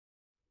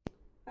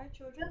Hi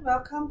children,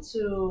 welcome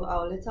to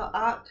our little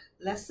ark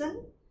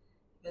lesson.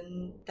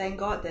 And thank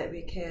God that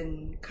we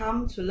can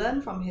come to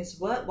learn from His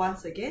Word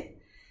once again.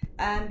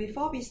 And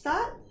before we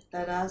start,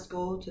 let us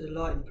go to the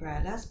Lord in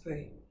prayer. Let's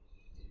pray.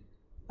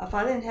 Our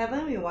Father in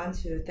heaven, we want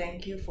to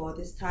thank you for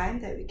this time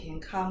that we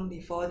can come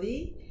before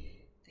Thee.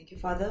 Thank you,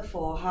 Father,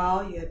 for how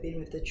you have been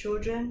with the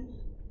children,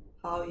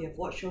 how you have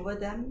watched over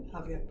them,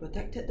 how you have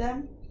protected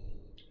them,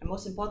 and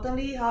most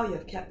importantly, how you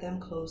have kept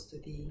them close to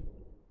Thee.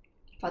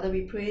 Father,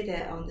 we pray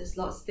that on this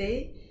Lord's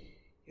Day,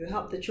 you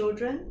help the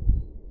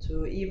children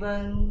to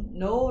even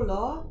know,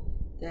 Lord,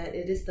 that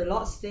it is the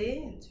Lord's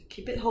Day and to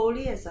keep it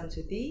holy as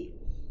unto Thee.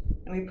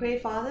 And we pray,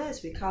 Father,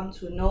 as we come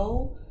to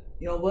know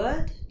your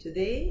word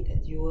today,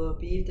 that you will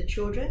be with the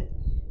children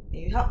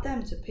and you help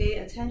them to pay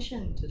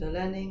attention to the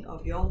learning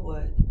of your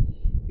word.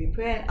 We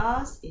pray and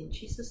ask in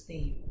Jesus'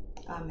 name.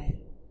 Amen.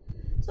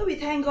 So we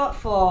thank God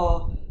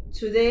for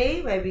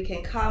today where we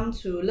can come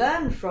to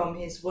learn from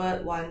His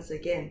word once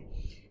again.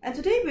 And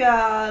today we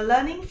are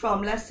learning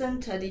from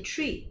lesson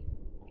 33.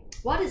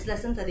 What is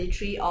lesson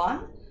 33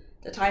 on?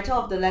 The title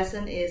of the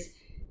lesson is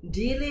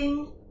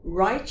Dealing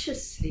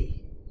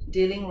Righteously.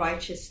 Dealing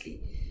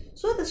Righteously.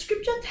 So the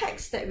scripture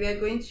text that we are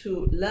going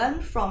to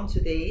learn from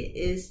today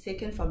is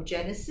taken from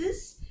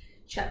Genesis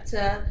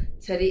chapter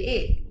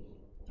 38.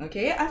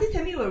 Okay, Auntie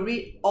Tammy will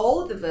read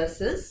all the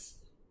verses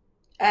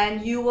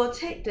and you will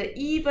take the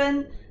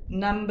even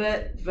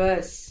numbered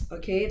verse.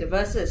 Okay, the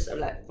verses are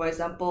like, for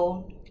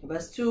example,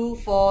 verse 2,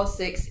 4,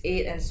 6,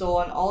 8, and so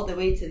on, all the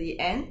way to the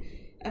end.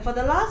 And for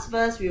the last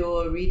verse, we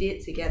will read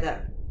it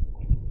together.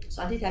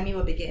 So Auntie Tammy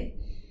will begin.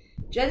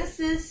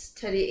 Genesis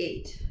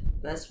 38,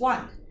 verse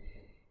 1.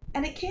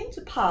 And it came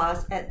to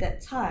pass at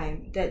that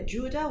time that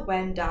Judah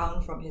went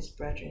down from his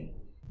brethren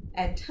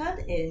and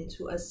turned in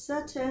to a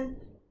certain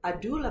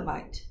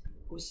Adulamite,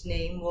 whose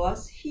name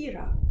was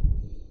Hira.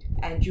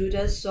 And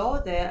Judah saw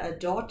there a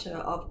daughter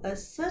of a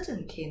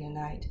certain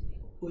Canaanite,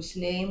 whose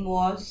name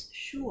was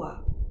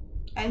Shua.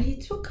 And he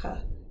took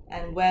her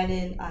and went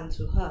in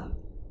unto her.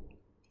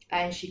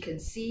 And she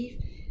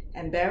conceived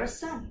and bare a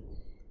son.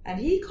 And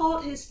he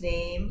called his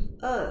name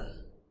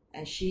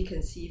And she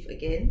conceived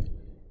again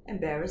and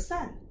bare a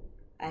son.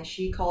 And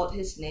she called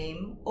his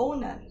name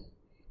Onan.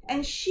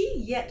 And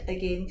she yet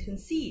again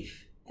conceived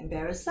and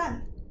bare a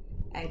son.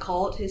 And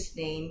called his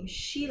name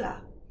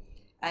Shelah.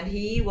 And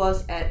he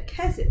was at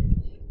Kezib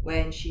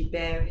when she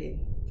bare him.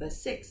 Verse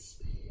 6.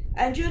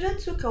 And Judah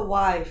took a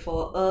wife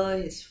for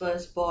his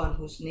firstborn,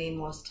 whose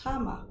name was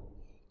Tamar.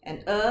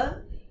 And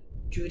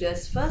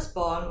Judah's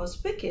firstborn,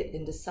 was wicked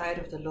in the sight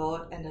of the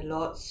Lord, and the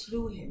Lord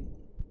slew him.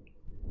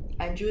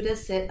 And Judah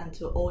said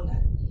unto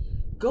Onan,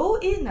 Go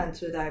in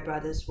unto thy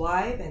brother's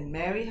wife, and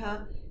marry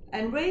her,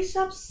 and raise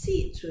up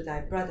seed to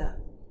thy brother.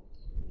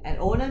 And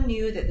Onan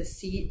knew that the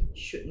seed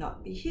should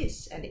not be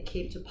his. And it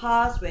came to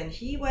pass, when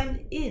he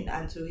went in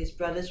unto his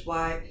brother's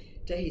wife,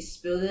 that he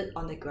spilled it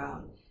on the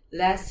ground,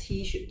 lest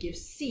he should give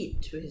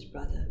seed to his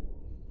brother.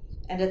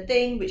 And the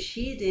thing which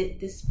he did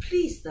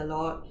displeased the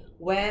Lord,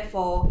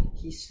 wherefore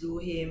he slew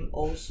him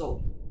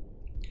also.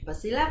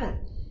 Verse 11.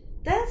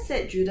 Then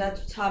said Judah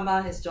to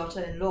Tamar his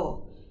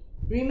daughter-in-law,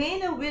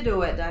 Remain a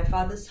widow at thy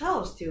father's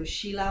house till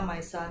Shelah my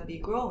son be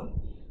grown.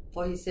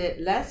 For he said,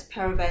 Lest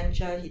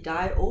peradventure he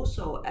die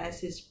also,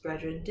 as his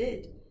brethren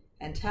did.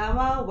 And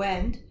Tamar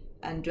went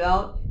and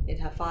dwelt in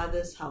her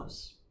father's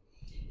house.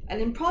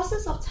 And in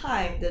process of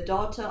time, the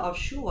daughter of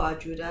Shua,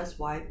 Judah's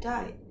wife,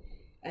 died.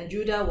 And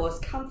Judah was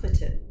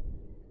comforted,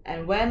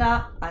 and went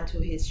up unto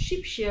his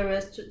sheep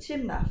shearers to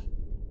Timnath,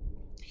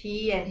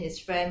 he and his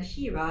friend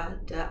Hira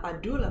the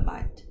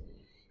Adulamite.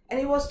 And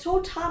it was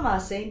told Tamar,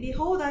 saying,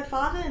 Behold, thy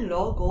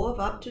father-in-law goeth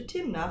up to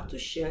Timnath to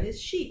shear his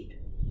sheep.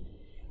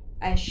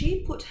 And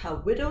she put her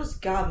widow's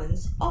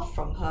garments off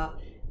from her,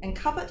 and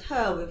covered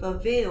her with a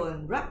veil,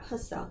 and wrapped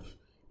herself,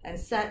 and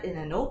sat in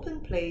an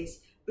open place,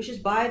 which is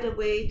by the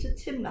way to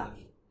Timnath.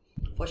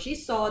 For she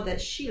saw that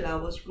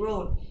Shelah was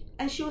grown,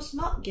 and she was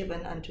not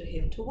given unto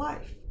him to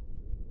wife.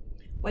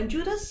 When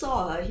Judah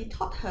saw her, he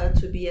thought her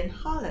to be an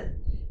harlot,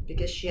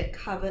 because she had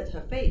covered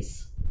her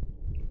face.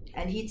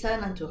 And he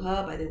turned unto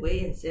her by the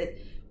way, and said,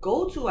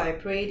 Go to, I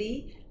pray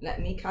thee, let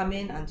me come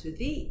in unto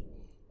thee.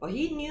 For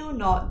he knew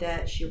not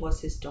that she was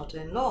his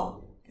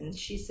daughter-in-law. And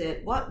she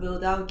said, What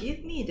wilt thou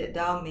give me, that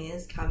thou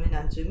mayest come in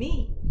unto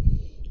me?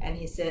 And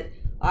he said,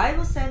 I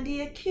will send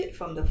thee a kid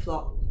from the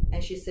flock.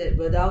 And she said,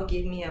 Wilt thou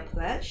give me a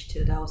pledge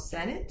till thou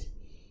send it?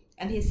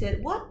 And he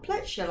said, What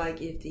pledge shall I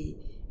give thee?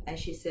 And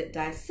she said,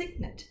 Thy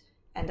signet,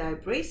 and thy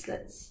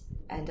bracelets,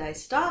 and thy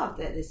staff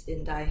that is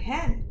in thy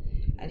hand.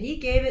 And he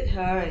gave it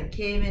her, and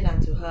came in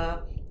unto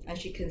her, and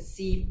she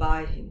conceived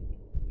by him.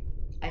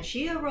 And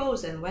she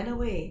arose and went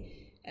away,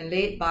 and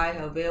laid by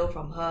her veil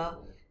from her,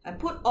 and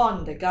put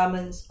on the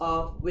garments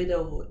of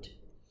widowhood.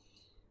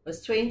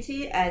 Verse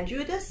 20. And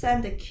Judah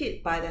sent the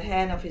kid by the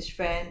hand of his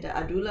friend the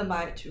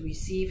Adulamite to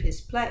receive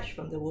his pledge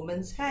from the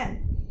woman's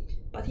hand,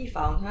 but he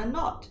found her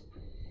not.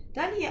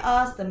 Then he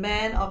asked the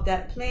man of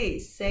that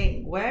place,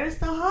 saying, Where is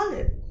the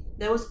harlot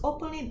that was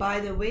openly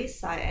by the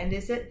wayside? And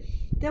they said,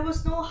 There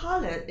was no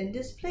harlot in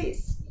this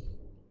place.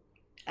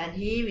 And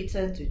he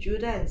returned to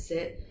Judah and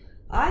said,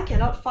 I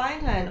cannot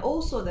find her. And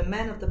also the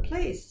men of the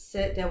place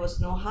said there was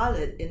no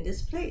harlot in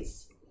this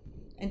place.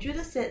 And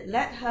Judah said,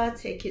 Let her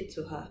take it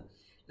to her,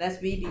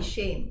 lest we be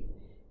shamed.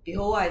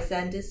 Behold, I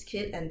sent this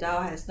kid, and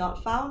thou hast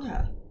not found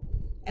her.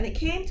 And it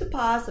came to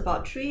pass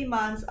about 3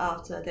 months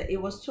after that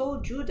it was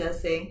told Judah,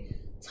 saying,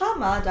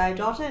 Tamar, thy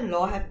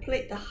daughter-in-law, hath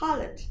played the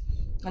harlot.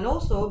 And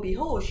also,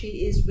 behold,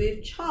 she is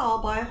with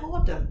child by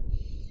whoredom.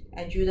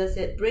 And Judah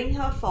said, Bring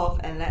her forth,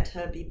 and let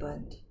her be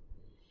burnt.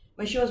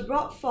 When she was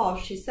brought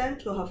forth, she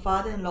sent to her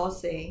father-in-law,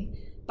 saying,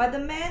 By the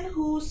men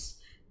whose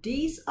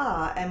these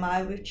are, am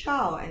I with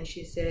child? And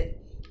she said,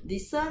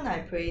 Discern, I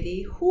pray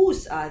thee,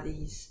 whose are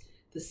these?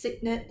 The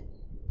signet,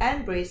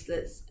 and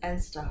bracelets,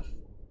 and stuff.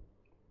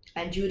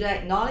 And Judah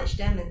acknowledged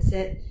them and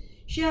said,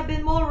 She hath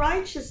been more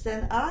righteous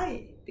than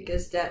I,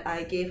 because that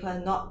I gave her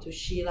not to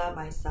Shelah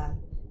my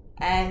son.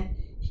 And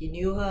he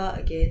knew her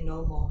again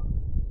no more.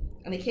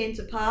 And it came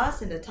to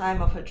pass in the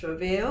time of her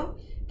travail,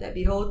 that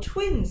behold,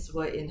 twins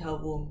were in her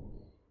womb.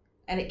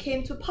 And it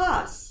came to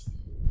pass,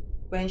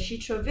 when she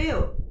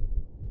travailed,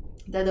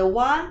 that the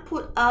one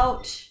put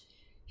out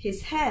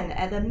his hand,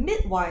 and the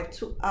midwife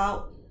took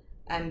out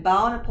and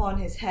bound upon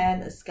his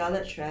hand a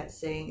scarlet thread,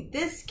 saying,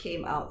 This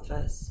came out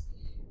first.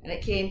 And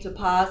it came to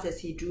pass, as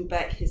he drew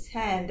back his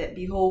hand, that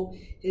behold,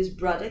 his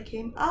brother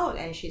came out.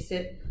 And she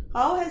said,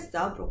 How hast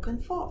thou broken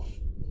forth?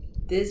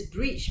 This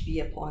breach be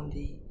upon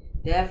thee.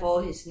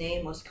 Therefore his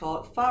name was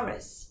called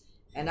Phares.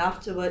 And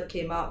afterward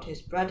came out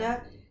his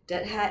brother,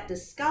 that had the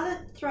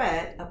scarlet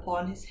thread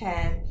upon his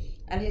hand,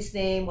 and his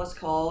name was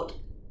called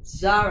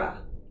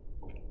Zara.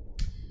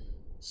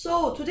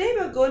 So today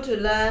we're going to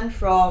learn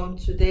from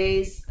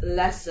today's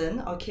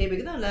lesson. Okay,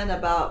 we're going to learn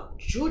about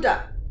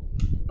Judah.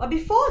 But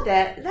before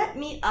that, let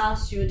me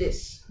ask you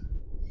this.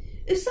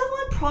 If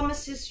someone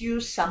promises you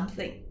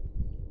something,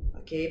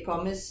 okay,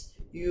 promise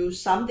you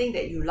something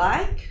that you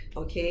like,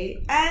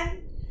 okay,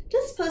 and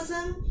this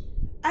person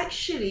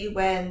actually,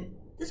 when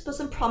this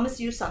person promises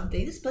you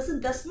something, this person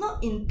does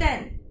not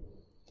intend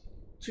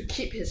to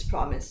keep his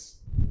promise,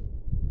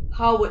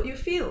 how would you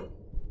feel?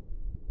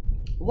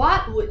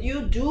 What would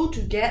you do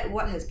to get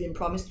what has been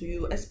promised to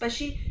you,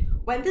 especially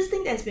when this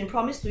thing that has been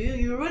promised to you,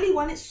 you really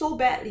want it so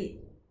badly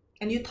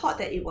and you thought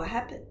that it will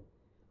happen?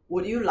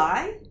 Would you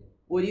lie?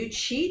 Would you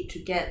cheat to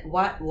get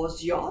what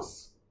was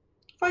yours?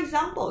 For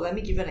example, let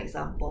me give you an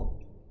example.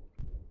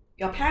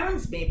 Your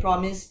parents may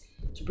promise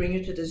to bring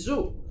you to the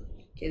zoo.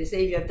 Okay, they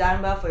say if you have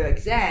done well for your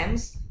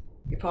exams,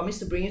 they promise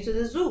to bring you to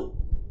the zoo,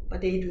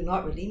 but they do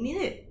not really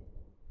mean it.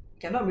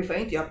 Okay, I'm not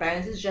referring to your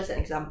parents, it's just an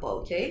example,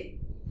 okay?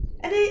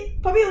 And they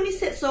probably only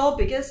said so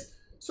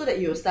so that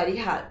you study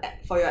hard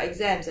for your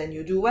exams and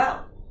you do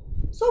well.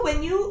 So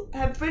when you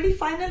have really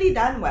finally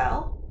done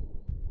well,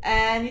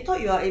 and you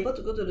thought you are able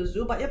to go to the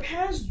zoo, but your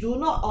parents do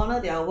not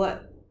honor their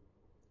word,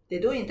 they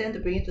don't intend to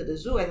bring you to the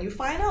zoo, and you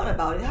find out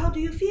about it, how do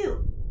you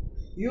feel?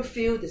 You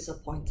feel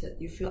disappointed,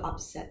 you feel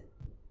upset.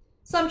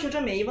 Some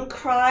children may even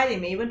cry, they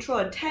may even throw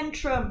a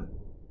tantrum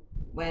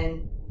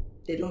when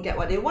they don't get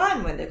what they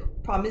want, when the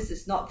promise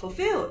is not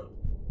fulfilled.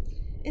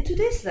 In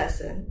today's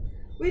lesson,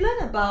 we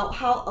learn about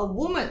how a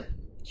woman,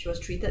 she was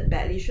treated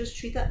badly, she was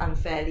treated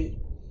unfairly,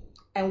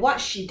 and what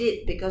she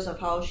did because of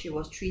how she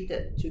was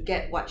treated to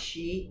get what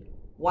she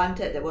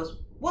wanted, that was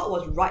what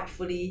was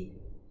rightfully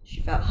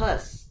she felt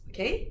hers.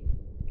 Okay?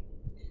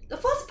 The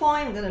first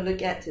point I'm going to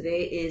look at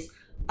today is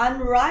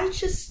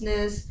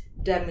unrighteousness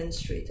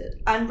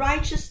demonstrated.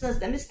 Unrighteousness,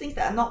 that means things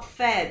that are not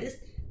fair,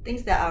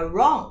 things that are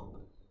wrong.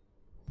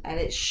 And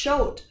it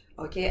showed.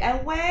 Okay,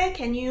 and where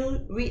can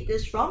you read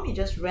this from? You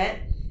just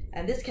read,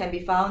 and this can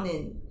be found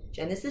in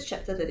Genesis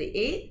chapter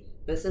 38,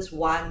 verses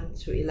 1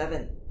 to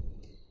 11.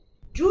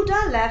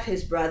 Judah left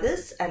his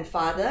brothers and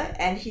father,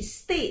 and he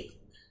stayed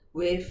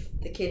with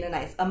the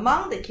Canaanites,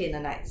 among the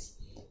Canaanites.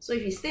 So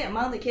if he stayed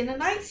among the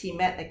Canaanites, he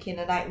met a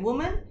Canaanite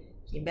woman,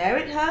 he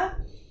married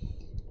her,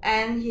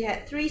 and he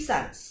had 3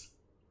 sons.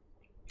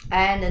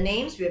 And the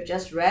names we have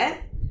just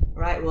read,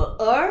 right, were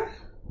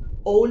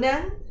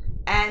Onan,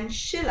 and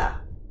Shelah.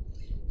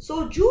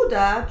 So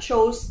Judah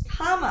chose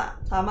Tamar.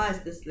 Tamar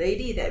is this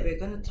lady that we're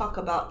going to talk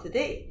about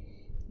today,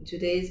 in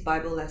today's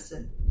Bible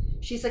lesson.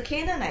 She's a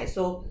Canaanite,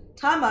 so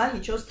he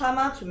chose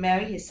Tamar to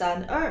marry his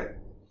son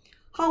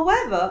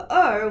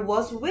However,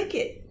 was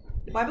wicked.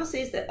 The Bible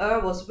says that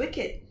was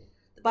wicked.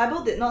 The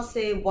Bible did not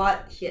say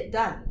what he had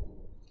done.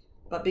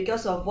 But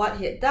because of what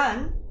he had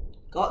done,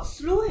 God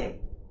slew him,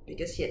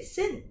 because he had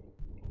sinned.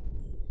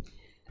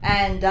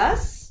 And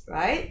thus,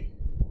 right,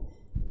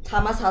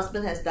 Tamar's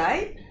husband has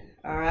died,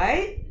 all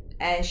right,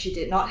 and she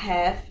did not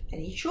have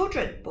any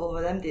children. Both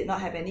of them did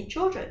not have any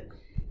children.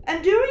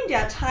 And during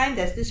their time,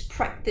 there's this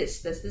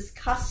practice, there's this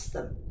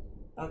custom.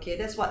 Okay,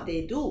 that's what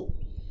they do.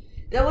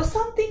 There was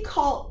something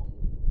called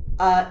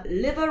a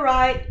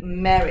Levirate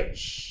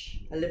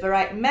marriage. A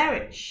Levirate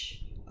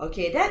marriage.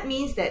 Okay, that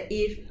means that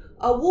if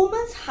a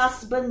woman's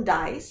husband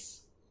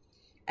dies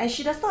and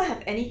she does not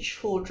have any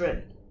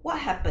children, what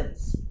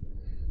happens?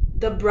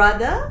 The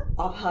brother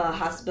of her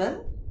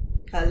husband,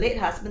 her late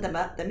husband,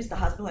 that means the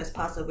husband who has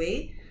passed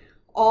away,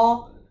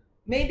 or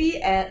maybe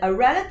a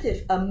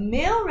relative, a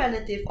male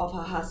relative of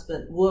her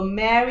husband will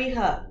marry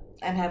her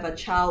and have a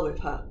child with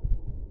her.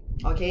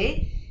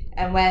 Okay?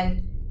 And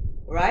when,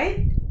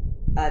 right,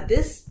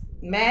 this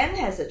man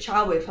has a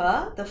child with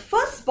her, the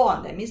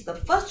firstborn, that means the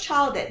first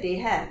child that they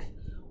have,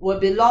 will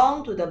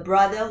belong to the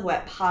brother who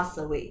had passed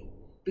away,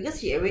 because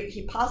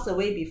he passed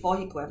away before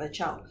he could have a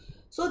child.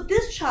 So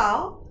this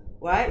child,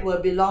 right,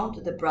 will belong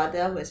to the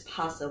brother who has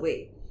passed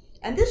away.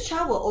 And this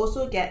child will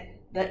also get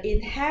the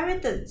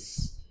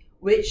inheritance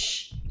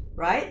which,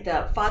 right,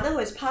 the father who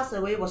has passed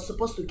away was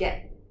supposed to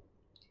get.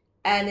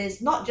 And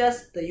it's not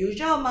just the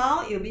usual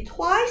amount, it will be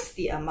twice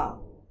the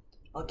amount.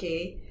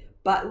 Okay?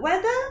 But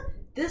whether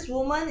this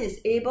woman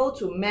is able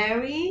to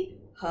marry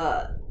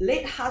her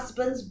late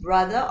husband's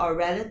brother or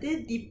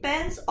relative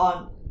depends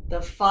on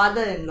the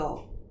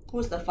father-in-law.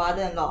 Who's the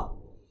father-in-law?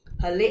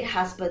 Her late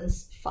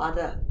husband's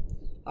father.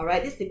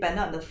 Alright, this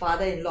depends on the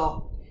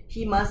father-in-law.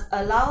 He must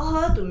allow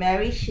her to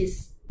marry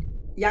his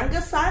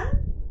younger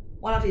son,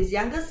 one of his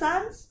younger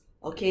sons,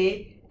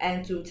 okay,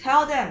 and to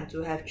tell them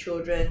to have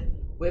children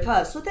with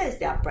her. So that is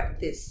their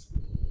practice.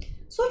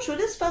 So through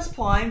this first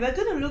point, we're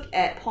going to look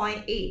at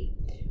point 8.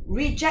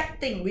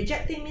 Rejecting.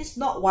 Rejecting means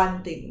not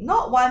wanting.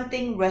 Not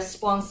wanting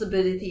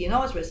responsibility. You know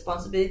what's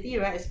responsibility,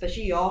 right?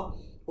 Especially y'all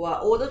who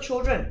are older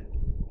children.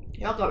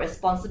 Y'all got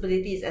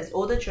responsibilities. As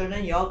older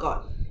children, y'all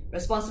got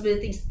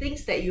responsibilities,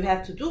 things that you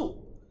have to do.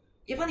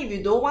 Even if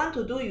you don't want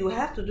to do, you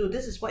have to do.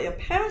 This is what your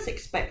parents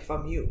expect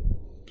from you.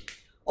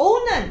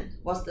 Onan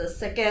was the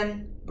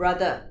second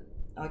brother,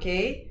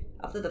 okay?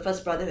 After the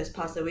first brother has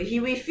passed away, he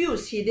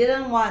refused. He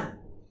didn't want,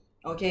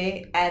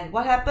 okay? And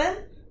what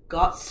happened?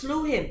 God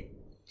slew him.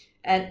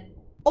 And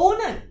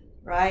Onan,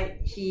 right,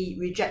 he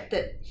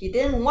rejected. He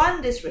didn't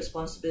want this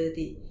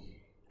responsibility.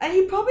 And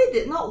he probably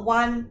did not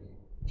want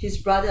his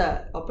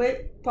brother, or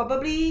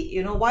probably,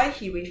 you know, why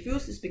he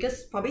refused is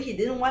because probably he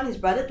didn't want his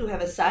brother to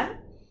have a son,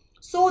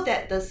 so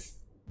that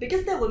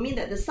because that would mean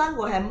that the son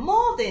will have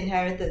more of the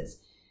inheritance.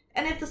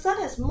 And if the son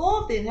has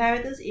more of the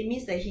inheritance, it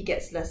means that he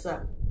gets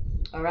lesser.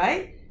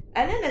 Alright?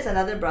 And then there's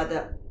another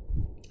brother,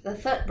 the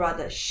third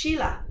brother,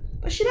 Shelah.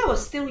 But Shelah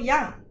was still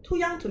young, too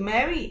young to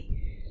marry.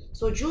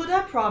 So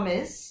Judah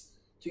promised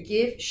to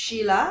give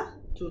Shelah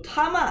to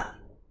Tamar,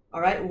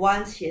 alright,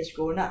 once he has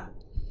grown up.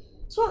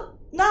 So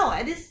now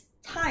at this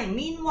time,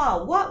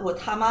 meanwhile, what would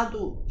Tamar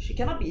do? She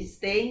cannot be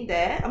staying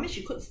there. I mean,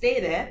 she could stay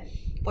there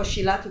for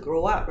Shelah to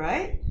grow up,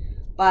 right?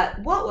 But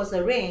what was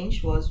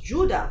arranged was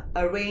Judah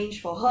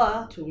arranged for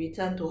her to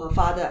return to her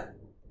father.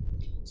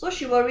 So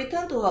she will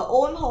return to her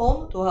own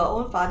home, to her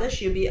own father.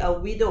 She'll be a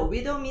widow.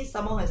 Widow means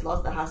someone who has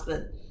lost a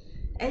husband.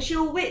 And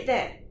she'll wait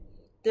there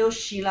till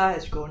Shelah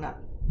has grown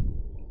up.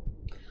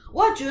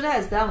 What Judah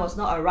has done was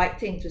not a right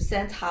thing to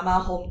send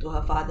Tamar home to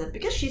her father,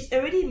 because she's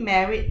already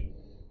married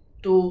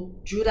to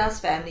Judah's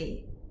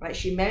family, right?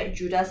 She married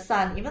Judah's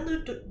son. Even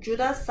though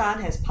Judah's son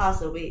has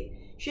passed away,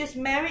 she is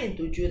married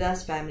into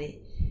Judah's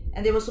family,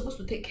 and they were supposed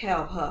to take care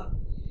of her.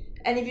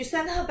 And if you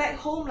send her back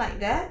home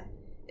like that,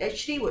 it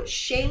actually would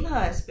shame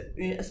her,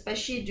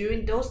 especially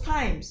during those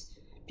times.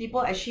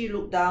 People actually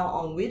look down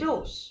on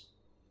widows.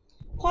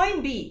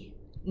 Point B,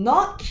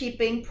 not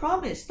keeping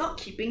promise, not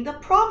keeping the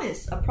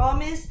promise. A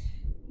promise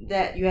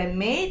that you have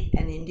made,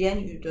 and in the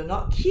end you do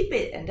not keep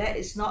it, and that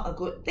is not a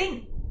good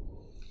thing.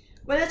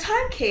 When the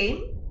time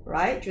came,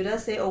 right, Judah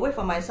said, oh, wait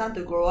for my son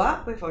to grow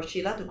up, wait for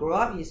Shelah to grow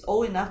up, he's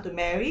old enough to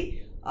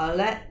marry, I'll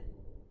let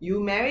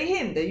you marry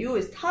him. The you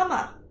is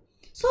Tamar.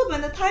 So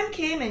when the time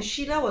came and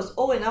Shelah was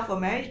old enough for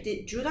marriage,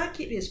 did Judah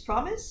keep his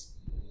promise?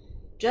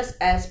 Just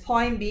as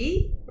point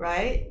B,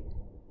 right,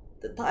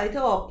 the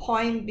title of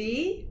point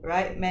B,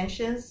 right,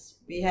 mentions,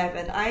 we have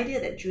an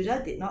idea that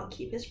Judah did not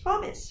keep his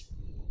promise.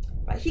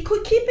 Right? He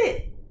could keep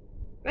it.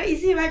 Right?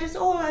 Easy, right? Just,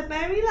 oh, I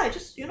marry, like,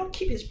 just, you know,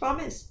 keep his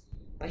promise.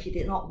 But he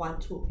did not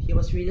want to. He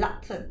was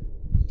reluctant.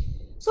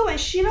 So when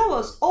Shelah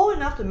was old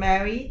enough to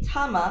marry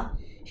Tamar,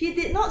 he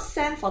did not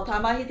send for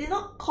Tamar. He did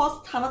not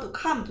cause Tamar to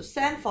come to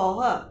send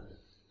for her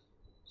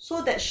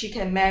so that she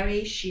can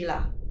marry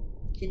Shelah.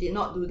 He did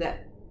not do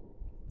that.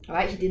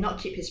 Alright? He did not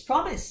keep his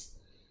promise.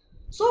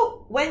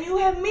 So when you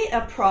have made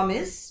a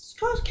promise,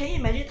 can you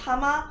imagine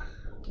Tamar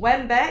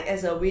went back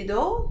as a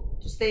widow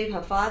to stay with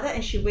her father,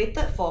 and she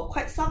waited for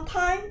quite some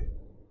time,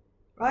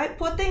 right?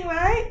 Poor thing,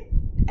 right?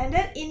 And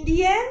then in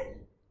the end,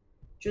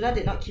 Judah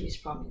did not keep his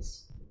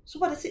promise. So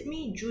what does it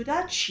mean?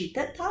 Judah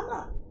cheated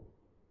Tamar.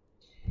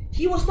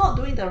 He was not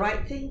doing the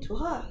right thing to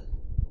her.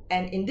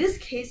 And in this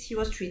case, he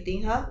was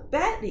treating her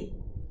badly.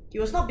 He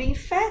was not being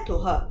fair to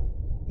her.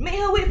 Make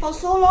her wait for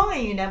so long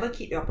and you never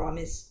keep your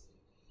promise.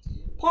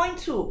 Point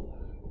 2,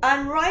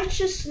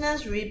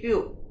 unrighteousness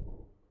rebuke.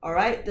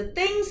 Alright, the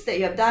things that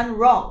you have done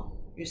wrong,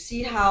 you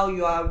see how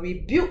you are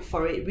rebuked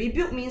for it.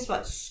 Rebuke means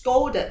what?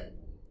 Scolded,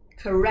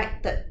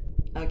 corrected.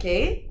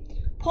 Okay?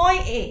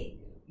 Point A,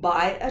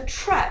 by a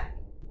trap.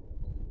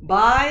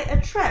 By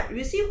a trap.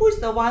 You see, who is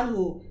the one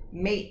who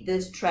made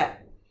this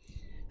trap?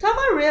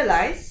 Tamar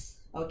realized,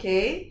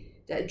 okay,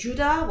 that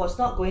Judah was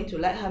not going to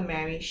let her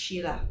marry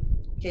Shelah.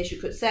 Okay, she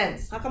could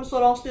sense, how come so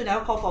long still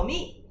never call for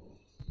me?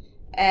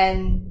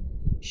 And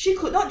she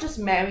could not just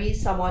marry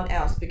someone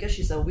else because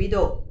she's a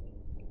widow,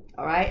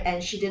 all right?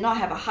 And she did not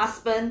have a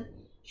husband,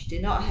 she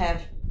did not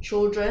have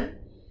children,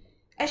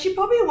 and she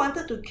probably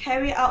wanted to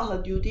carry out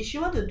her duty. She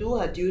wanted to do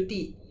her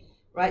duty,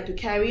 right? To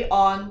carry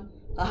on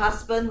her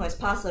husband who has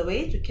passed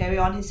away, to carry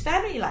on his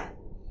family life.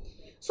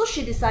 So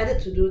she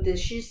decided to do this.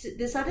 She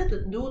decided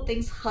to do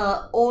things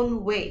her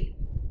own way,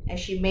 and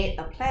she made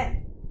a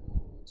plan.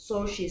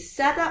 So she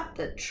set up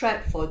the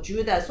trap for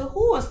Judah. So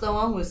who was the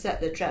one who set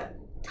the trap?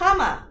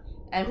 Tamar.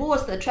 And who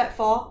was the trap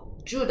for?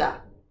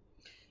 Judah.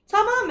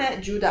 Tamar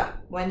met Judah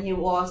when he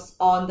was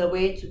on the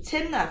way to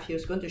Timnath. He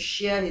was going to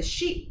shear his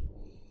sheep.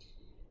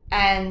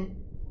 And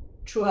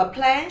through her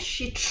plan,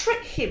 she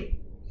tricked him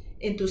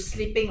into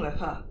sleeping with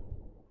her.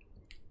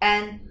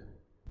 And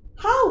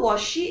how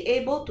was she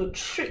able to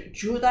trick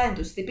Judah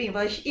into sleeping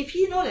with her? If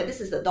he knew that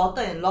this is the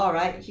daughter-in-law,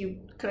 right, he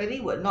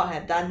clearly would not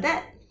have done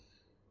that,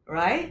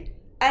 right?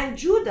 And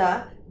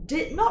Judah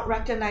did not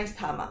recognize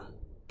Tamar,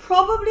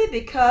 probably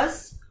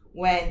because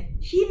when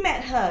he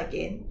met her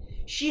again,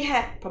 she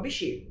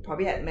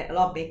probably had a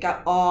lot of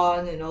makeup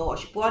on, or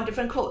she put on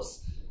different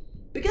clothes.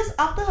 Because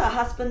after her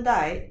husband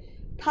died,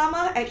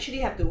 Tamar actually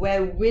had to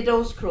wear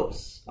widow's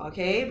clothes,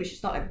 okay, which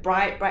is not like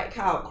bright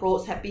kind of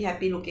clothes,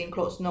 happy looking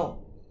clothes,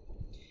 no.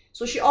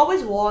 So she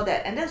always wore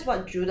that, and that's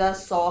what Judah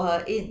saw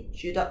her in.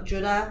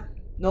 Judah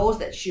knows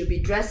that she'll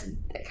be dressed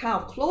in that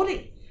kind of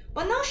clothing.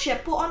 But now she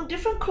had put on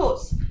different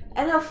clothes,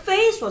 and her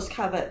face was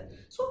covered.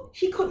 So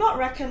he could not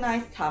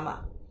recognize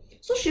Tamar.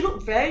 So she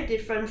looked very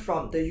different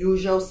from the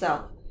usual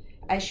self.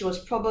 And she was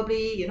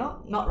probably,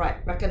 not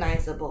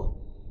recognizable.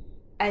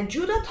 And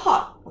Judah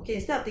thought, okay,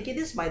 instead of thinking,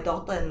 this is my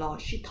daughter-in-law,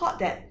 he thought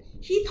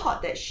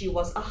that she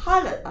was a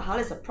harlot. A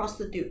harlot is a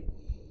prostitute.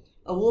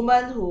 A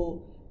woman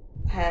who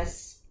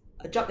has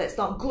a job that's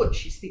not good.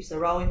 She sleeps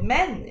around with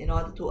men in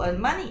order to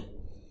earn money.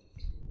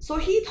 So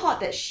he thought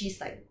that she's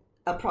like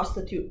a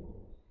prostitute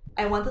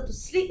and wanted to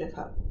sleep with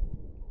her.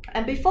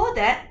 And before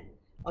that,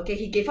 okay,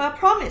 he gave her a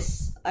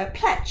promise, a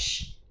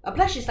pledge. A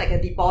pledge is like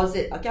a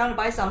deposit. Okay, I want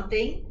to buy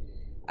something.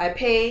 I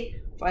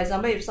pay, for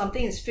example, if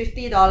something is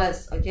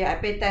 $50, okay, I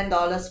pay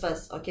 $10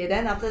 first. Okay,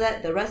 then after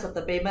that, the rest of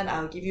the payment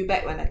I'll give you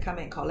back when I come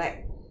and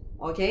collect.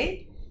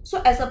 Okay,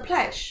 so as a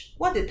pledge,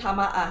 what did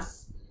Tamar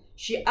ask?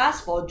 She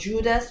asked for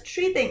Judah's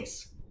 3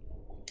 things.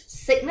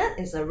 Signet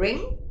is a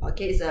ring.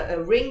 Okay, it's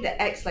a ring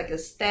that acts like a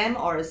stamp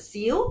or a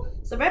seal.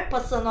 It's a very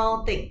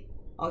personal thing.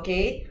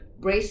 Okay,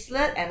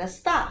 bracelet and a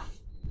staff.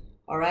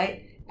 All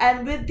right,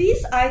 and with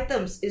these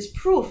items is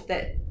proof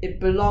that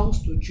it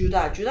belongs to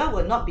Judah. Judah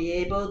will not be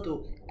able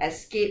to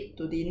escape,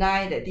 to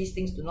deny that these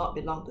things do not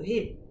belong to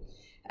him.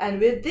 And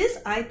with these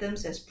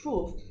items as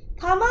proof,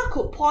 Tamar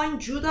could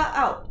point Judah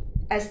out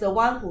as the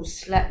one who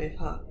slept with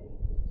her.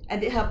 And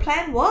did her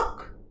plan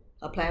work?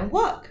 Her plan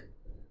worked.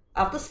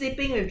 After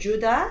sleeping with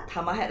Judah,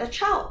 Tamar had a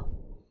child.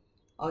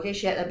 Okay,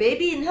 she had a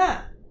baby in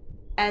her.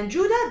 And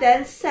Judah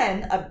then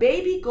sent a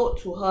baby goat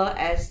to her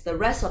as the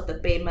rest of the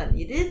payment.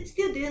 He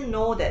still didn't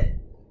know that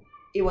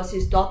it was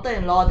his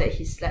daughter-in-law that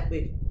he slept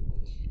with.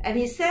 And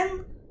he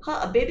sent her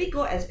a baby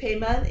goat as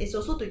payment is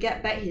also to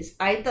get back his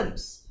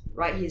items,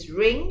 right? His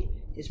ring,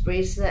 his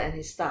bracelet, and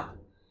his staff.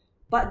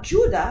 But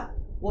Judah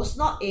was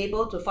not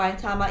able to find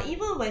Tamar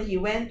even when he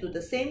went to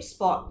the same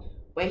spot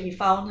where he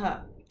found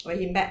her, where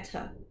he met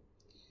her.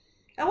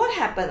 And what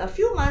happened? A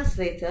few months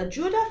later,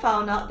 Judah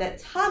found out that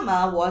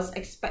Tamar was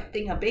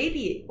expecting a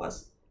baby,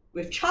 was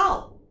with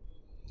child.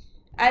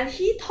 And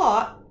he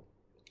thought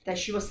that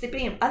she was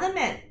sleeping with other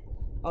men.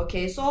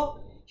 Okay, so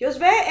he was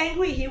very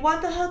angry. He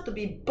wanted her to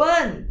be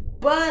burned,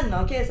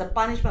 okay, as a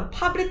punishment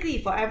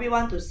publicly for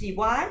everyone to see.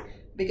 Why?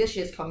 Because she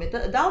has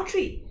committed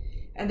adultery.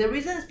 And the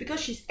reason is because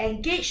she's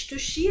engaged to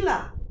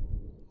Shelah.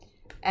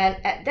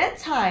 And at that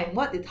time,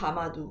 what did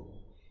Tamar do?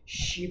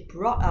 She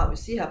brought out, you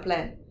see her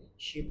plan,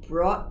 she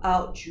brought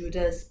out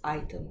Judah's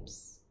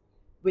items,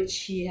 which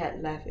he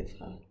had left with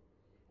her.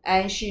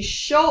 And she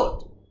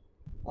showed,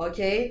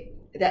 okay,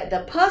 that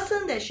the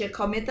person that she had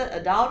committed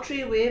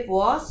adultery with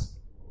was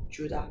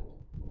Judah.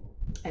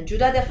 And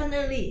Judah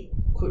definitely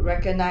could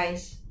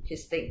recognize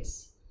his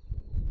things.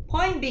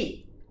 Point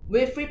B,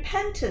 with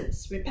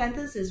repentance.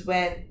 Repentance is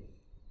when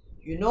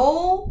you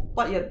know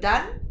what you have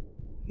done,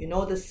 you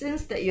know the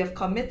sins that you have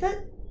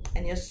committed,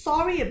 and you're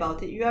sorry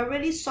about it. You are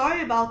really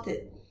sorry about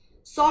it.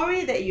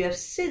 Sorry that you have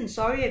sinned.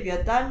 Sorry if you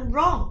have done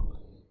wrong.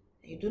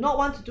 You do not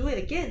want to do it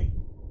again.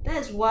 That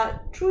is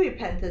what true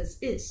repentance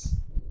is.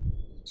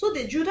 So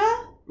did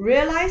Judah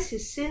realize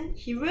his sin?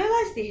 He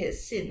realized he had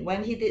sinned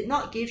when he did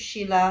not give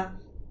Shelah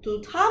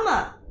to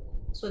Tamar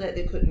so that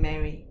they could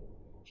marry.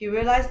 He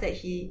realized that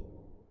he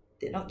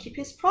did not keep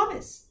his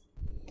promise.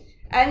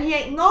 And he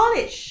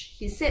acknowledged,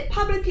 he said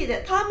publicly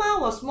that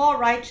Tamar was more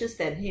righteous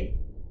than him.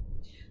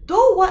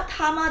 Though what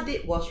Tamar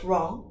did was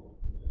wrong,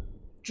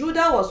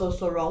 Judah was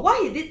also wrong.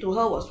 What he did to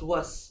her was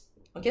worse.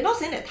 Okay, not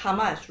saying that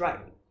Tamar is right.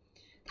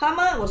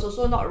 Tamar was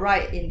also not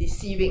right in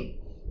deceiving.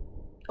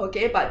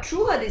 Okay, but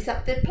through her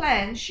deceptive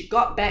plan, she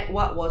got back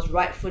what was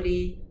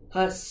rightfully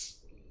hers.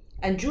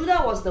 And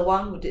Judah was the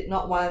one who did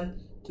not want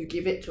to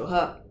give it to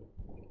her.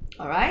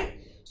 Alright?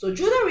 So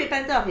Judah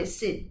repented of his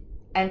sin,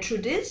 and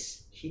through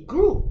this, he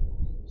grew,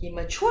 he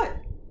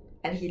matured,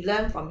 and he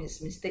learned from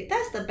his mistake.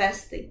 That's the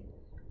best thing,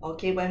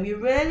 okay, when we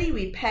really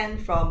repent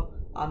from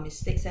our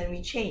mistakes and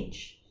we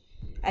change.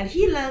 And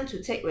he learned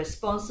to take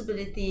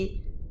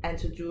responsibility and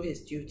to do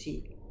his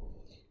duty.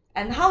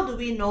 And how do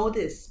we know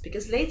this?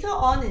 Because later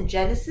on in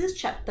Genesis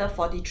chapter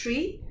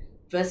 43,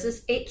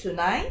 verses 8 to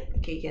 9,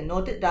 okay, you can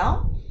note it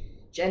down.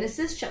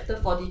 Genesis chapter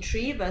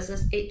 43,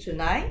 verses 8 to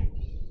 9,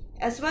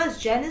 as well as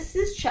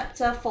Genesis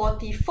chapter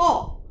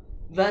 44,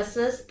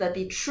 verses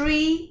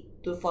 33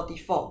 to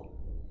 44.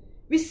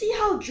 We see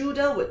how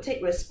Judah would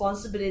take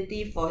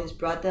responsibility for his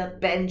brother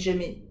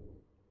Benjamin.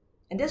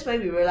 And that's why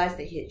we realize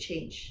that he had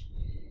changed.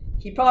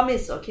 He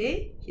promised,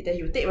 okay, that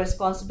he would take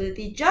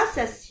responsibility just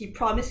as he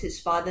promised his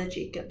father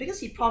Jacob, because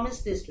he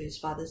promised this to his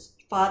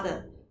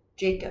father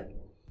Jacob.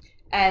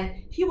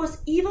 And he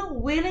was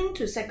even willing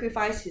to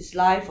sacrifice his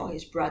life for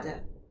his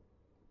brother.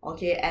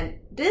 Okay, and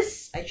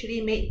this actually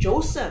made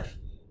Joseph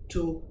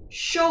to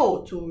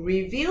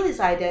reveal his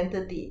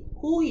identity,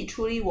 who he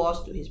truly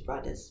was to his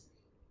brothers.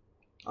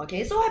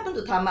 Okay, so what happened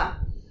to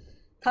Tamar?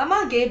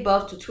 Tamar gave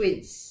birth to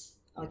twins.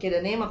 Okay,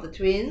 the name of the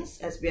twins,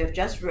 as we have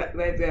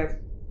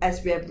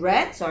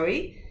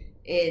read,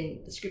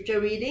 in the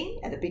scripture reading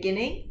at the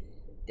beginning,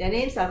 their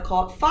names are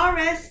called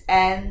Phares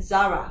and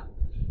Zara.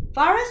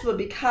 Phares will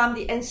become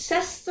the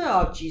ancestor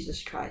of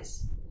Jesus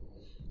Christ.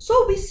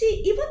 So we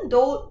see, even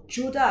though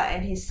Judah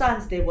and his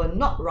sons, they were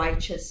not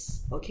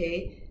righteous,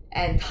 okay,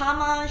 and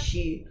Tamar,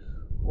 she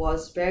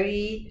was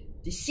very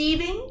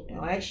deceiving,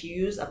 right? She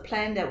used a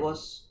plan that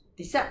was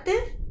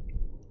deceptive,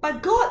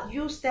 but God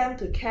used them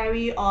to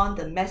carry on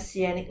the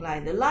messianic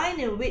line, the line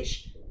in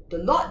which the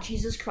Lord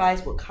Jesus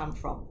Christ will come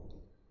from.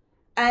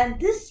 And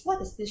this, what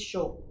does this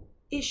show?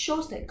 It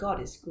shows that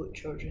God is good,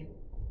 children.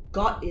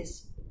 God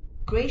is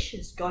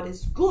gracious. God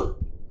is good.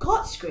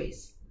 God's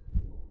grace.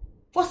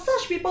 For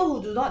such people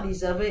who do not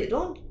deserve it,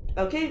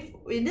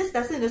 in this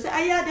lesson, they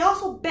say, they're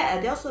also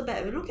bad, they're also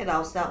bad. We look at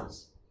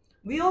ourselves.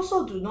 We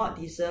also do not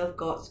deserve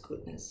God's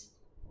goodness.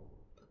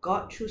 But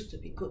God chooses to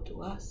be good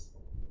to us.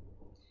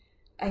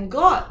 And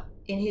God,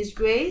 in his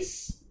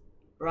grace,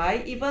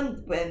 right,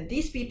 even when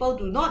these people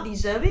do not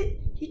deserve it,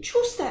 he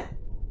chose them.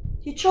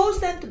 He chose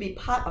them to be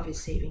part of his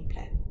saving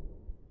plan.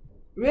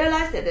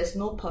 Realize that there's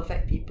no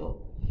perfect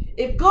people.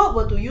 If God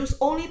were to use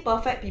only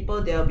perfect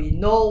people, there will be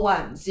no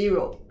one,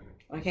 zero.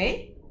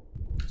 Okay?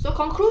 So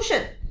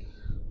conclusion.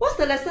 What's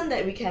the lesson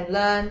that we can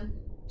learn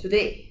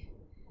today?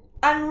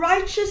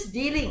 Unrighteous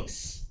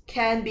dealings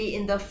can be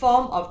in the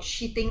form of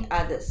cheating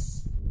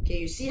others. Okay,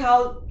 you see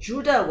how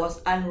Judah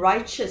was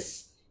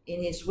unrighteous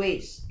in his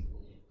ways.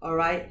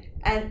 Alright?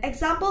 And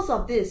examples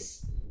of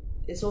this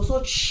is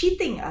also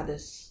cheating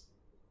others.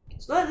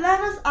 So let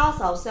us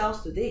ask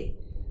ourselves today,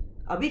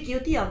 are we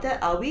guilty of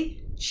that? Are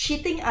we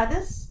cheating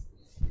others?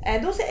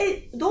 And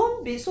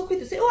don't be so quick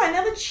to say, I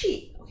never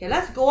cheat. Okay,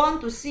 let's go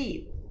on to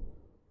see.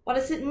 What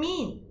does it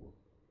mean?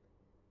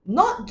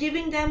 Not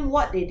giving them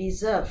what they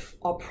deserve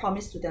or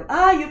promise to them.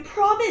 You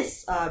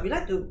promise. We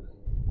like to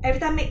every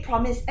time make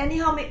promise,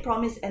 anyhow make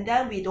promise, and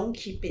then we don't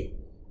keep it.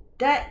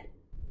 That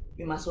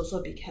we must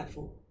also be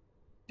careful.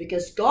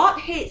 Because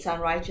God hates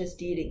unrighteous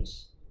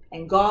dealings,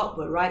 and God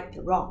will right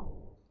the wrong.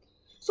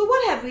 So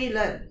what have we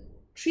learned?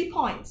 3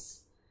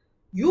 points.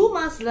 You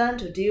must learn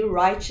to deal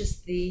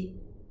righteously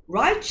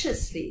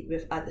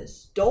with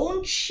others.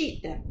 Don't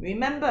cheat them.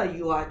 Remember,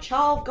 you are a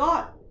child of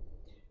God.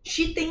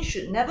 Cheating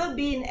should never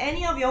be in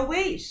any of your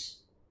ways.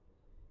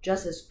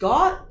 Just as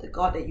God, the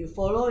God that you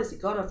follow, is the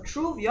God of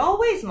truth, your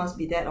ways must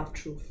be that of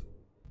truth.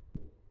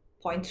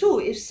 Point 2,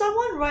 if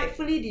someone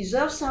rightfully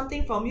deserves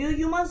something from you,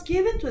 you must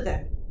give it to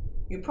them.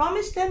 You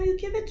promise them, you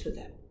give it to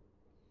them.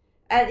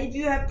 And if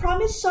you have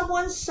promised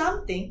someone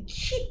something,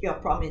 keep your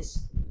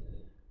promise.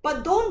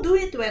 But don't do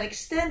it to an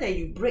extent that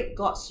you break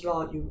God's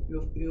law,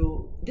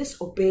 you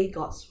disobey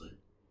God's word.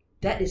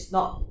 That is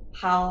not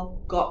how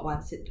God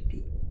wants it to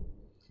be.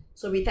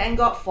 So we thank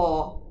God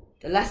for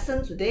the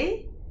lesson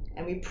today,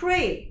 and we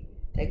pray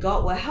that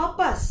God will help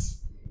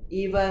us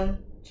even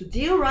to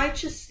deal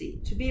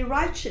righteously, to be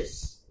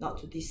righteous, not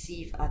to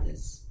deceive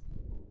others.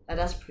 Let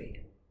us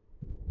pray.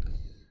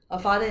 Our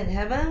Father in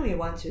heaven, we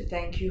want to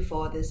thank you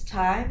for this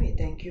time. We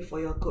thank you for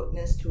your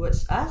goodness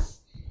towards us.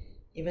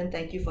 Even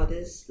thank you for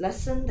this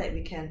lesson that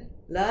we can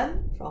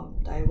learn from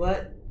thy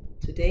word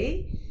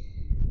today.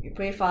 We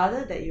pray,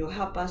 Father, that you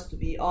help us to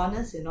be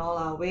honest in all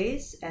our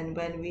ways, and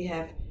when we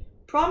have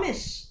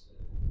promised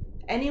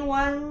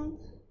anyone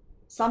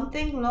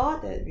something,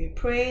 Lord, that we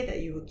pray that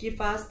you will give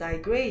us thy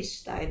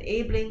grace, thy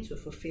enabling to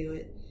fulfill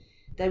it,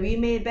 that we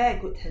may bear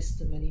good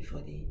testimony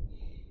for thee.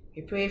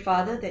 We pray,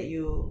 Father, that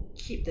you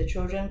keep the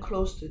children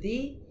close to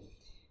thee,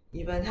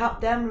 even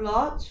help them,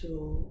 Lord,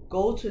 to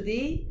go to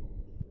thee,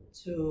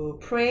 to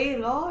pray,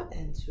 Lord,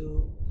 and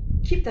to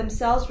keep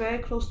themselves very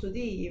close to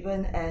thee,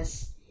 even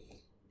as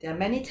there are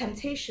many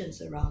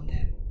temptations around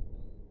them.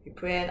 We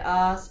pray and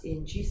ask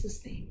in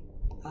Jesus' name.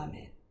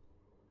 Amen.